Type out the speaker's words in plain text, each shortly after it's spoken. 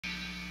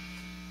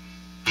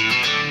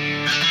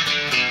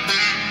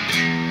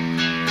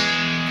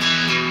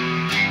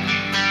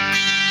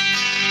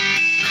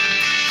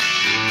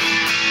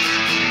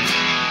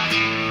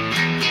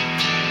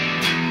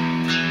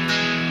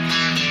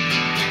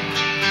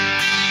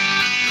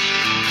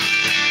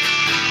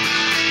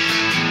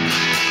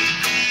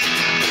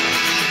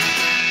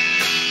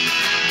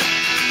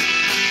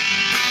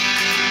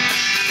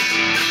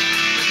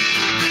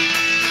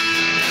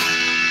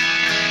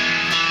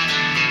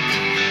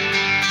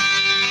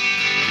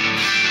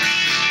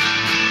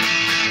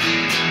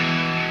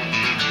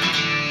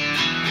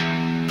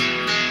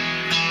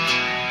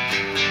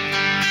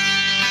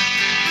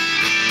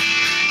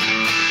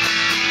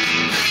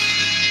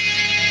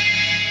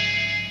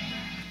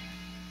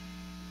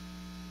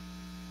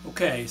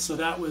Okay, so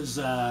that was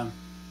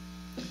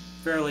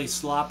fairly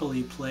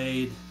sloppily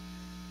played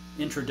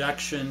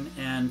introduction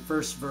and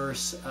first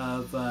verse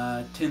of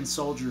Tin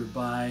Soldier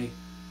by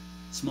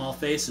Small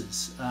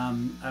Faces.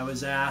 I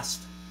was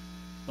asked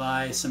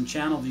by some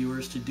channel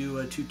viewers to do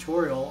a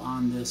tutorial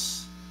on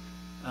this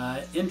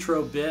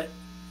intro bit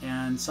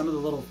and some of the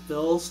little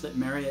fills that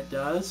Marriott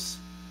does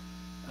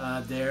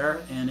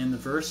there and in the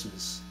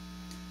verses.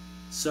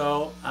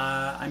 So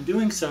I'm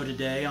doing so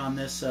today on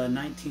this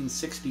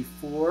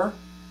 1964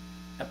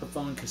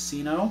 Epiphone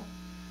Casino,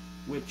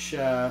 which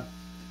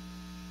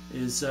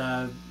is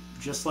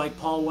just like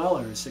Paul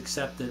Weller's,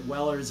 except that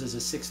Weller's is a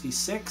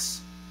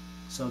 66,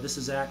 so this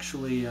is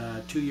actually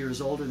 2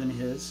 years older than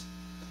his.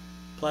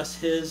 Plus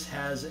his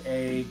has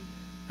a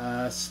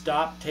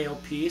stop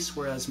tailpiece,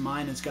 whereas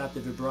mine has got the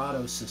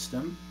vibrato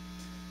system.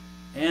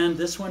 And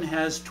this one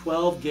has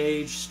 12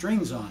 gauge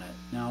strings on it.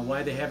 Now,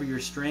 why the heavier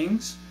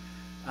strings?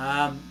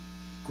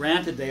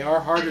 Granted, they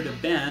are harder to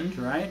bend,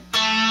 right?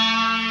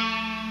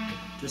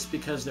 Just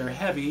because they're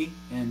heavy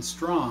and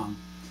strong,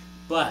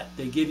 but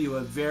they give you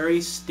a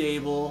very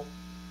stable,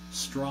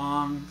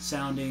 strong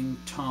sounding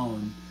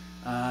tone.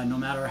 No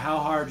matter how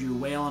hard you're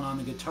wailing on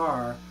the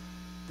guitar,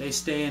 they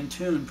stay in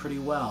tune pretty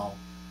well.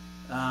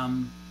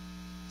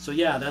 So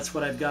yeah, that's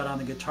what I've got on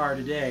the guitar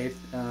today.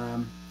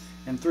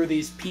 And through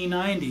these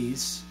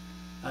P90s,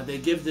 they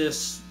give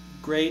this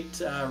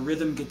great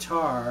rhythm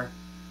guitar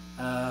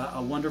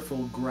a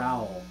wonderful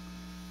growl.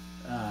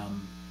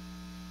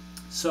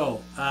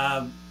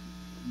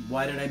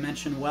 Why did I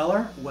mention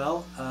Weller?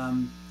 Well,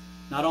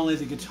 not only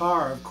the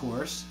guitar, of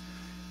course,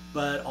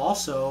 but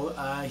also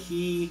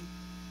he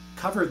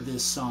covered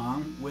this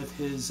song with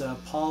his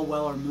Paul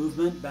Weller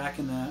movement back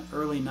in the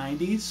early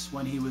 90s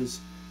when he was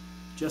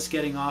just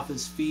getting off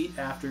his feet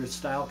after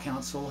Style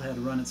Council had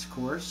run its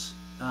course.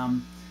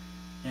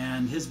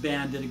 And his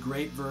band did a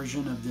great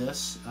version of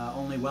this,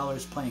 only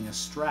Weller's playing a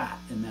Strat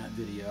in that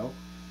video.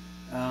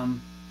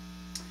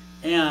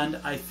 And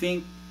I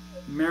think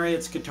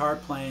Marriott's guitar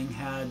playing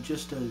had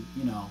just a,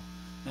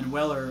 and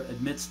Weller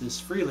admits this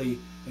freely,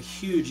 a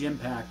huge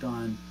impact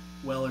on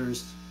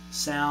Weller's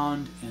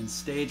sound and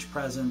stage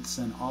presence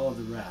and all of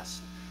the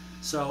rest.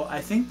 So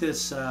I think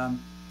this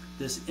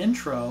this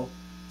intro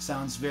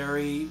sounds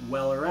very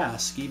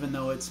Weller-esque, even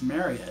though it's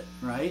Marriott,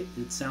 right?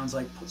 It sounds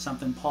like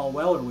something Paul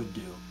Weller would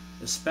do,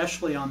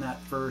 especially on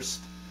that first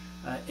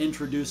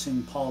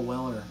introducing Paul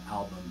Weller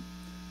album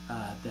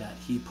that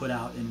he put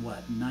out in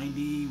what,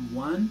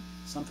 91?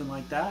 Something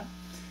like that.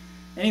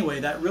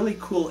 Anyway, that really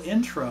cool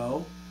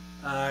intro,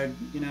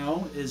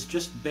 is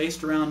just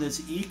based around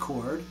this E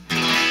chord.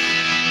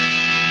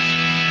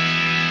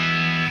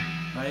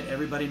 Right?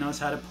 Everybody knows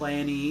how to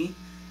play an E,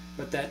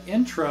 but that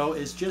intro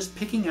is just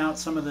picking out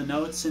some of the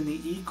notes in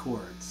the E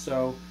chord.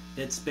 So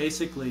it's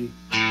basically.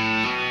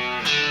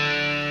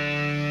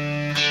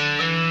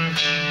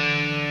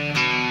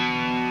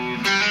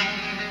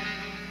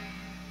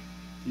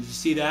 Did you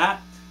see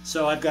that?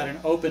 So I've got an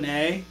open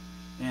A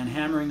and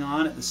hammering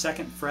on at the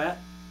 2nd fret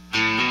to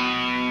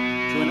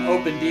an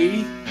open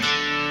D.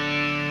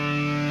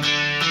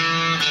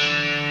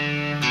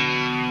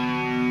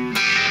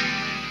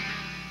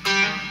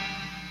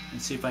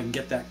 Let's see if I can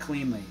get that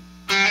cleanly.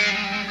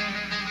 And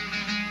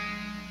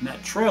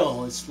that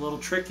trill is a little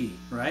tricky,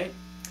 right?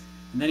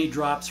 And then he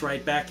drops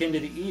right back into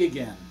the E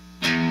again.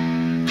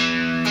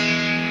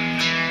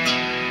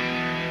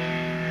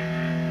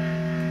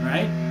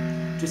 Right?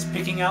 Just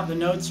picking out the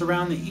notes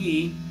around the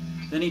E.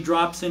 Then he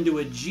drops into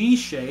a G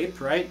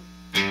shape, right?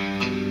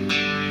 And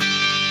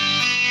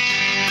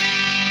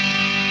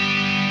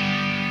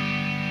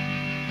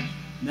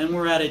then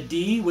we're at a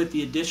D with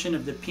the addition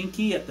of the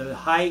pinky at the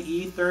high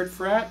E 3rd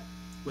fret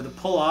with a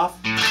pull-off.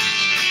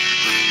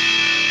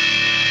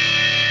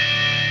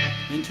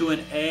 Into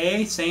an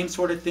A, same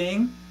sort of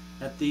thing,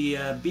 at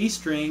the B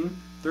string,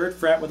 3rd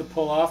fret with a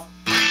pull-off.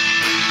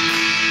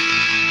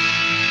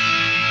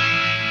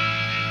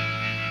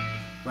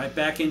 Right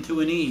back into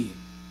an E.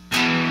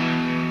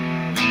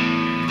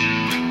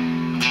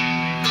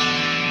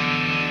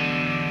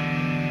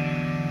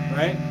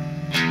 Right?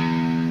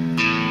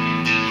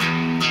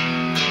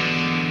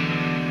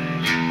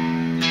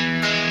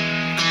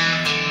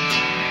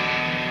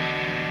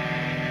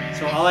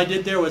 So all I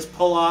did there was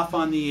pull off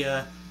on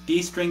the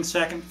D string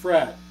 2nd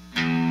fret.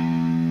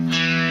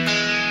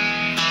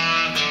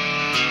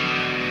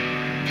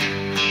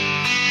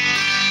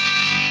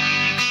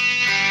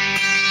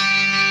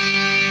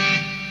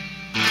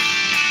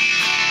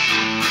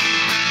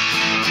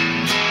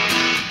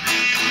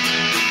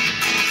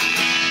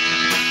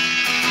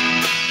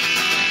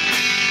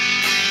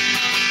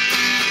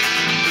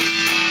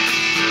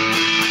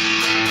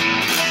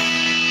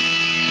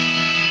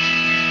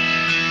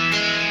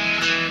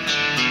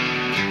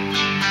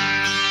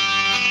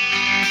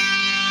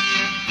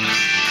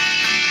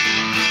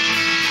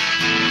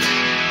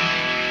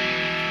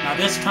 Now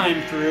this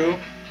time through,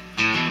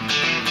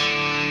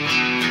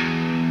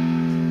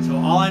 so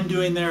all I'm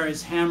doing there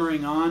is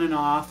hammering on and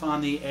off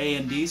on the A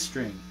and D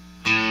string.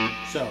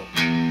 So.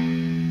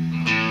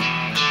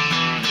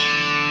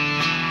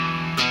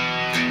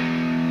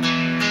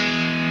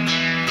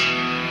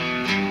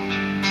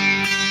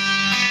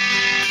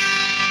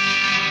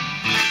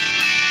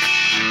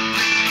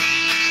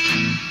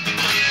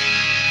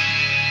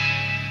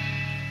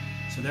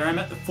 So there I'm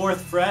at the 4th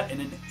fret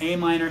in an A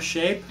minor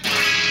shape.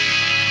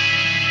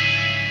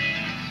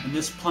 And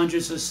this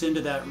plunges us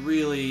into that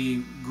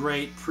really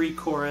great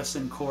pre-chorus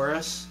and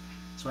chorus.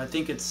 So I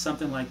think it's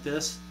something like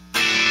this.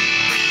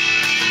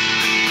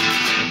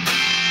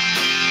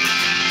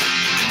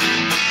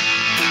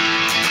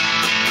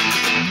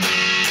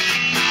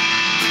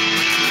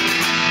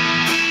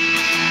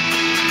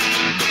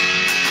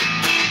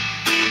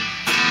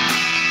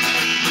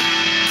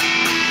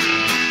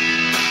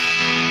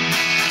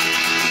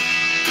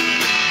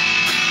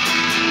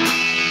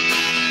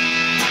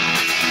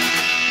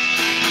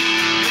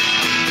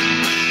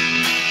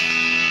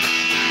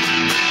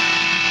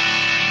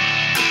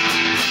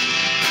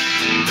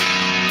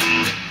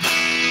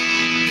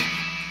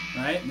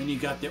 And then you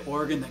got the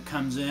organ that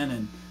comes in,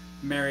 and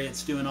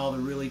Marriott's doing all the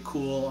really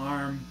cool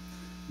arm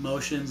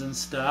motions and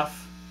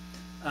stuff.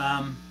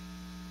 When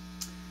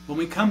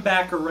we come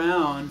back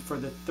around for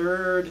the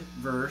 3rd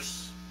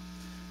verse,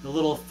 the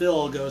little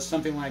fill goes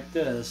something like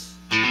this.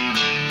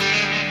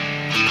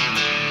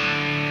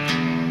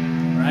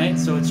 Right?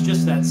 So it's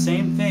just that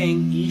same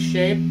thing, E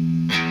shape.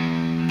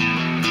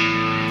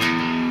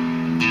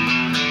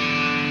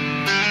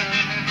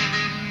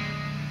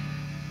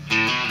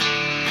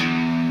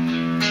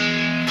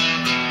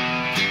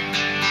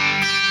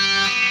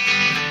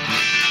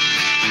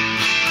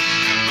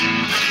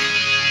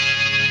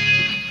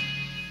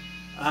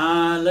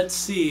 Let's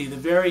see, the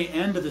very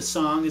end of the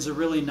song is a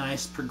really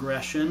nice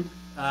progression.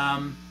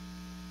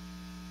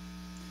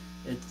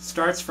 It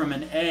starts from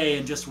an A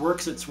and just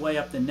works its way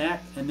up the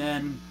neck, and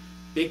then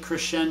big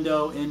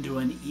crescendo into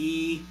an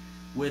E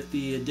with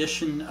the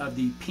addition of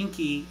the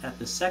pinky at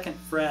the 2nd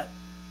fret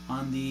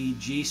on the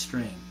G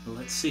string. But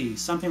let's see,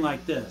 something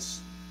like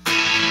this.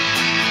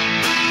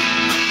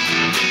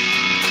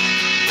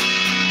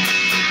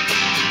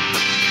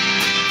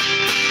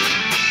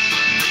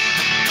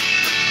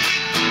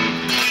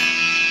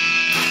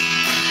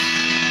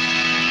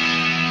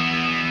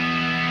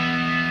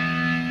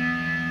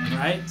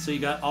 Right? So you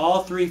got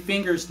all 3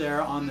 fingers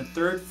there on the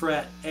 3rd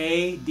fret,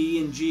 A, D,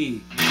 and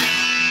G.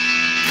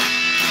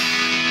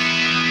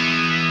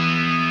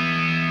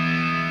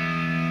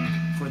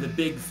 For the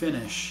big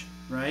finish,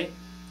 right?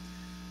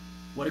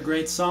 What a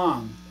great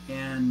song,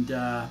 and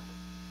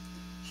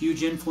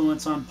huge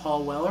influence on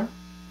Paul Weller,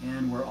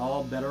 and we're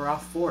all better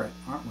off for it,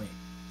 aren't we?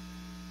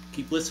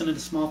 Keep listening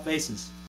to Small Faces.